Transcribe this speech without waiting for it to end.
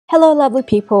Hello lovely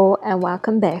people and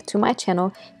welcome back to my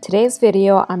channel. Today's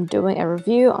video I'm doing a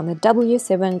review on the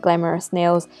W7 Glamorous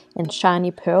nails in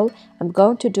Shiny Pearl. I'm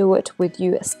going to do it with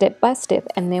you step by step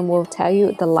and then we'll tell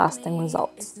you the lasting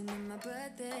results.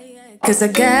 Cause I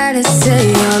gotta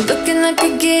say you're looking like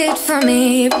a gift for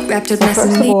me. So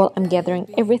first of all, I'm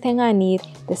gathering everything I need.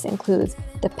 This includes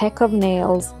the pack of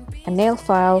nails, a nail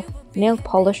file, nail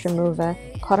polish remover,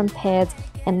 cotton pads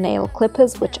and nail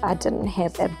clippers, which I didn't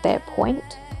have at that point.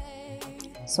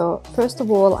 So first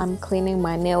of all, I'm cleaning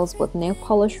my nails with nail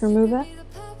polish remover.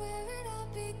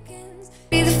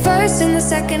 Be the first and the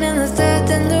second and the third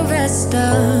and the rest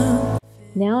of.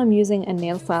 Now I'm using a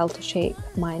nail file to shape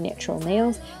my natural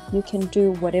nails. You can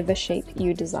do whatever shape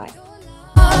you desire.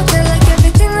 Like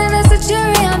everything that has a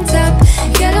cherry on top.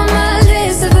 Get on my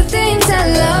list of the things I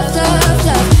love, love,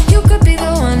 love. You could be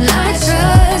the one I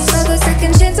trust. All the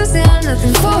second chances, they are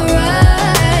nothing for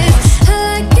us.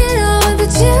 I like it all with the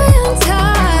cherry on top.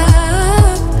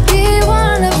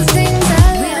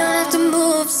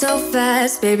 So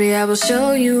fast, baby, I will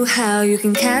show you how you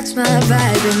can catch my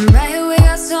vibe. And right away,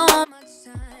 got so much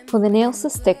time. For the nails to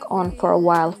stick on for a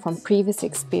while from previous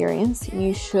experience,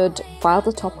 you should file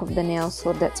the top of the nail,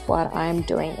 so that's what I'm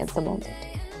doing at the moment.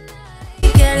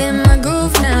 Get in my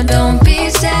groove now, don't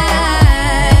be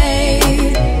shy.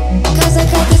 Cause I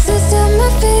got this list of my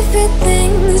favorite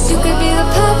things. You could be the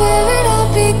part where it all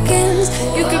begins.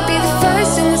 You could be the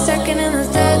first and the second and the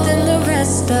third and the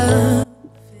rest of.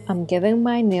 I'm giving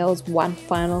my nails one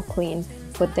final clean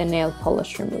with the nail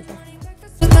polish remover.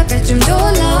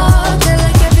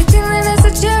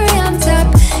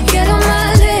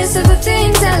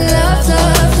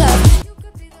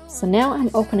 So now I'm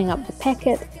opening up the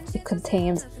packet. It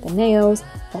contains the nails,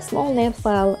 a small nail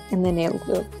file and the nail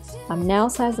glue. I'm now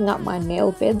sizing up my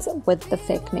nail beds with the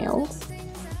fake nails.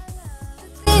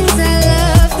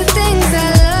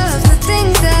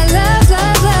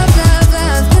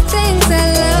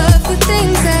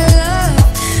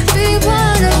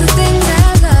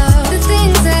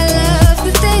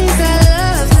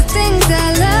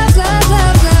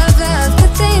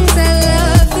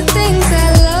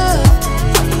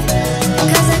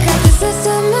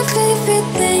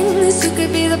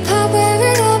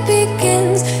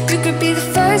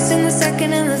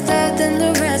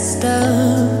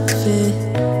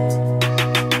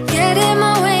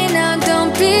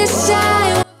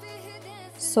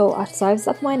 So I've sized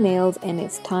up my nails and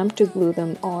it's time to glue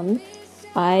them on.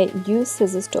 I use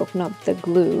scissors to open up the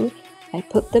glue. I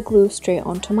put the glue straight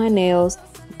onto my nails,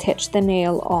 attach the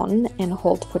nail on and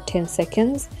hold for 10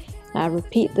 seconds. And I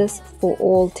repeat this for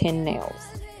all 10 nails.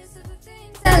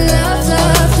 Love,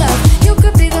 love, love. You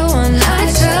could be the one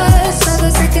I trust. All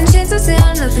the second chances, they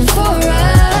are nothing for us.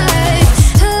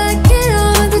 I like it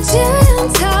all with the cherry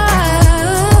on top.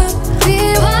 Be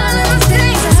one of the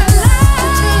things I love.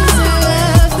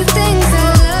 The things I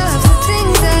love, the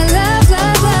things I love,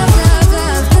 love, love, love,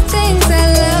 love. The things I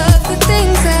love, the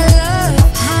things I love.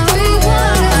 Be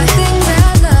one of the things I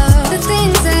love. The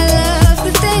things I love,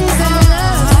 the things I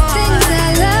love, the things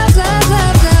I love, love,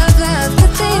 love, love, love. The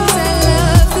things I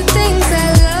love, the things I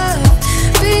love.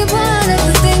 Be one of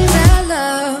the things I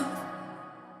love.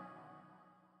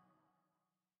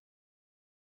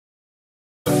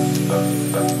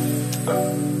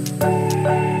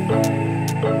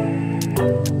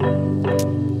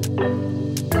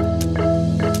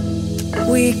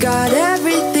 We got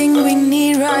everything we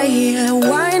need right here.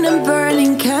 Wine and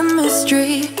burning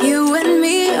chemistry. You and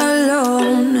me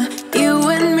alone. You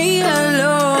and me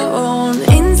alone.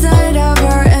 Inside of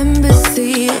our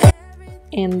embassy.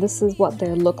 And this is what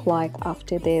they look like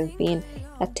after they've been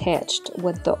attached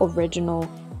with the original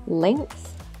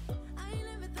length.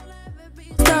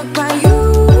 Stuck by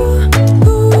you.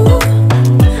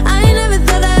 I never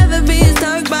thought I'd ever be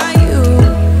stuck by you.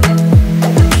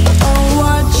 Oh,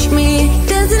 watch me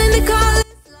dancing in the car.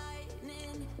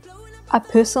 I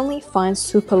personally find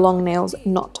super long nails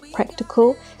not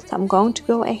practical, so I'm going to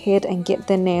go ahead and get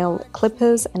the nail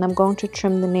clippers and I'm going to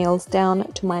trim the nails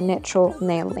down to my natural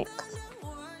nail length.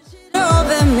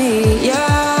 Over me,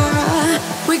 yeah.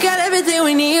 We got everything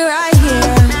we need right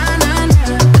here.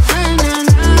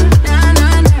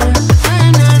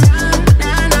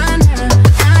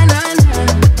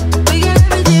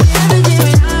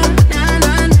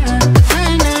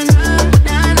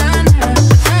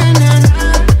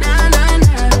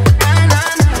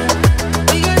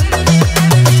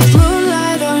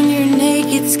 Moonlight on your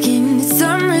naked skin.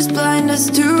 Summer's blind us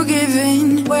to give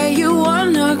in. Where you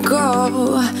wanna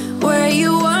go? Where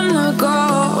you wanna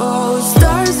go?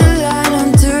 Stars align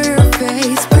onto your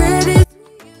face. Pretty.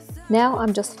 Now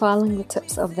I'm just filing the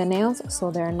tips of the nails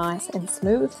so they're nice and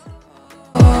smooth.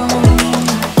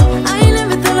 I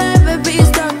never thought I'd ever be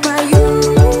stuck by you.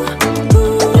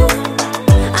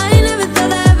 I never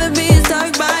thought I'd ever be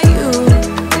stuck by you.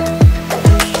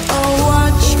 Oh,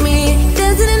 watch me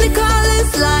dancing in the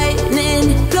colors,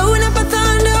 lightning, blowing up a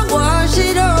thunder, wash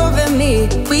it over me.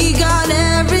 We got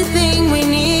everything we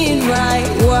need, right?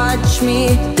 Watch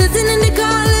me dancing in the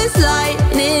colors,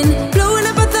 lightning, blowing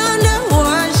up a thunder,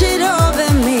 wash it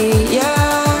over me,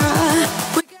 yeah.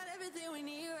 We got everything we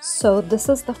need, right? So this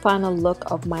is the final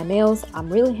look of my nails. I'm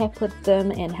really happy with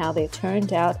them and how they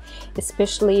turned out,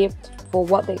 especially for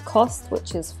what they cost,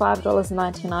 which is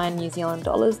 $5.99 New Zealand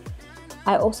dollars.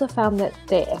 I also found that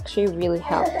they actually really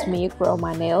helped me grow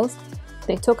my nails.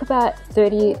 They took about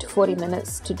 30 to 40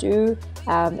 minutes to do,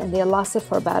 and they lasted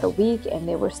for about a week, and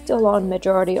they were still on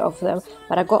majority of them,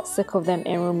 but I got sick of them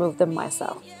and removed them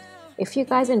myself. If you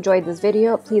guys enjoyed this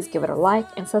video, please give it a like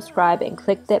and subscribe and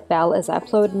click that bell as I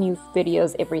upload new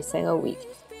videos every single week.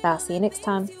 I'll see you next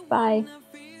time. Bye.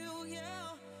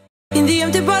 In the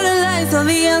empty bottle lights on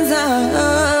the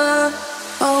answer.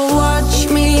 Oh, watch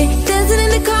me dancing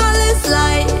in the colors,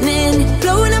 lightning,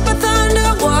 blowing up a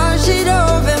thunder, wash it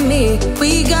over me.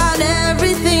 We got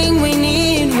everything we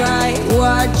need, right?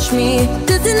 Watch me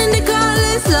dancing in the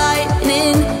colors,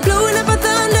 lightning,